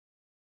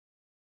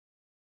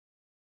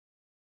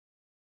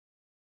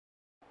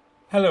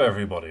Hello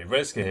everybody,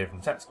 Rezka here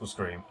from Tactical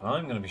Scream, and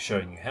I'm going to be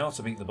showing you how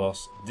to beat the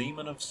boss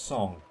Demon of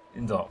Song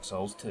in Dark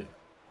Souls 2.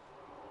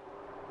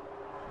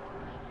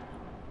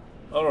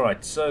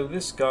 Alright, so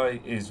this guy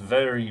is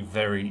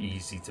very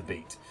easy to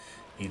beat.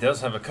 He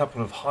does have a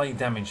couple of high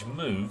damage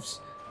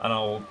moves, and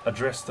I'll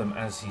address them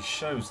as he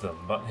shows them,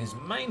 but his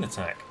main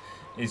attack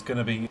is going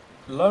to be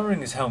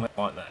lowering his helmet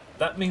like that.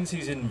 That means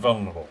he's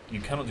invulnerable.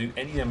 You cannot do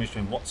any damage to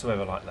him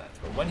whatsoever like that.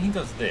 But when he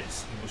does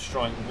this, he will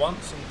strike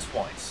once and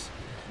twice.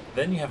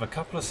 Then you have a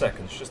couple of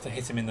seconds just to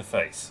hit him in the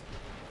face.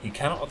 He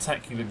cannot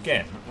attack you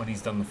again when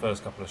he's done the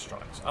first couple of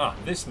strikes.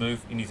 This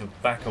move you need to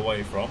back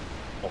away from,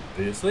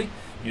 obviously.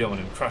 You don't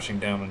want him crashing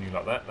down on you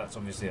like that. That's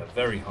obviously a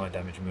very high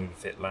damage move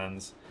if it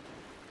lands.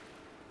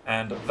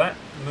 And that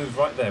move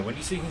right there, when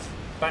you see his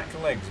back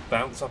legs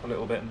bounce up a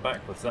little bit and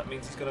backwards, that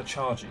means he's going to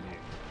charge at you.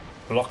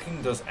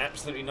 Blocking does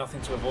absolutely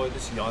nothing to avoid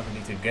this. You either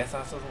need to get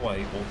out of the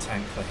way or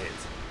tank the hit.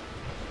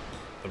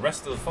 The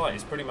rest of the fight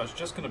is pretty much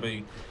just going to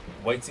be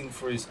waiting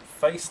for his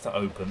face to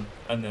open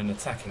and then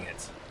attacking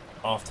it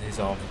after his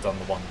arms have done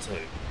the 1-2.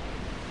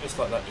 Just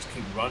like that, just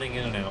keep running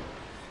in and out.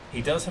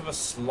 He does have a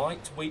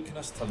slight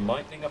weakness to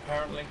lightning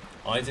apparently.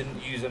 I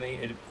didn't use any,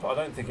 I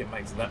don't think it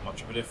makes that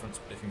much of a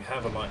difference, but if you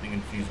have a lightning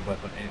infused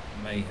weapon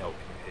it may help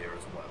you here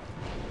as well.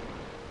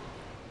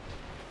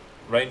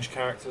 Range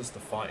characters, the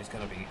fight is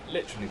going to be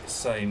literally the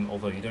same,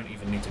 although you don't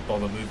even need to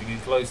bother moving in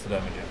close to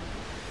damage him.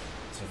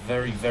 It's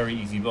a very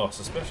easy boss,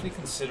 especially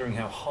considering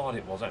how hard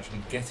it was actually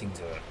getting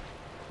to it.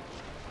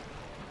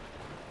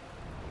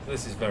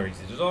 This is very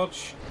easy to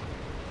dodge.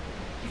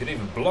 You can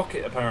even block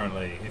it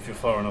apparently if you're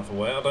far enough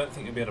away. I don't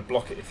think you'll be able to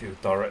block it if you're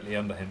directly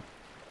under him.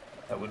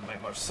 That wouldn't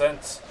make much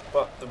sense,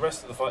 but the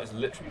rest of the fight is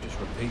literally just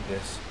repeat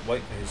this,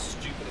 wait for his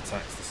stupid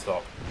attacks to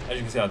stop. As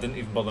you can see, I didn't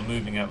even bother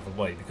moving out of the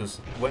way because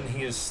when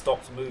he has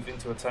stopped moving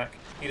to attack,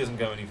 he doesn't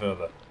go any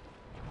further.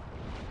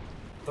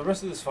 The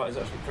rest of this fight is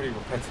actually pretty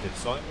repetitive,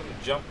 so I'm going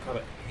to jump cut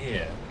it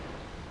here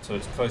so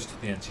it's close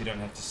to the end so you don't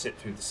have to sit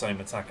through the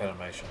same attack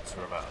animations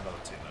for about another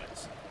 2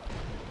 minutes.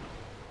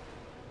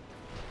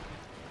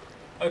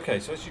 Okay,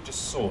 so as you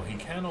just saw, he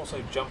can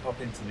also jump up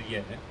into the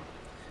air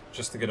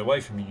just to get away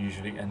from you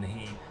usually, and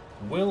he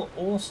will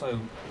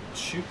also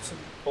shoot some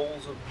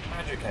balls of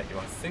magic at you.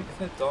 I think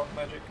they're dark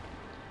magic,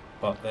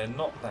 but they're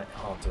not that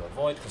hard to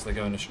avoid because they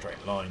go in a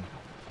straight line.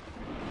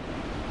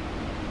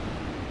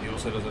 He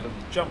also does a little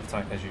jump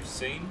attack as you've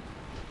seen.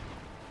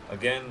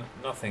 Again,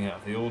 nothing out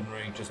of the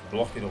ordinary, just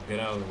block it or get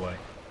out of the way.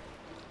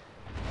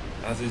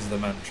 As is the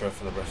mantra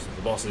for the rest of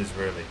the bosses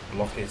really,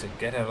 block it and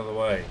get out of the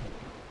way.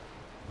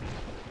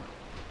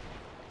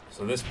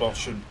 So this boss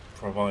shouldn't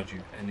provide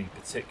you any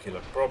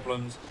particular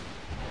problems.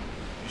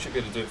 You should be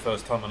able to do it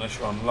first time unless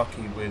you're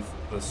unlucky with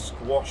the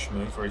squash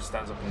move where he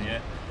stands up in the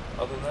air.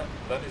 Other than that,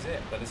 that is it.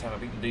 That is how to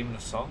beat the Demon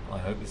of Song. I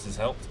hope this has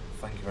helped.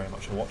 Thank you very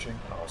much for watching,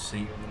 and I'll see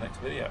you in the next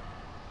video.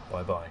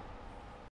 Bye bye.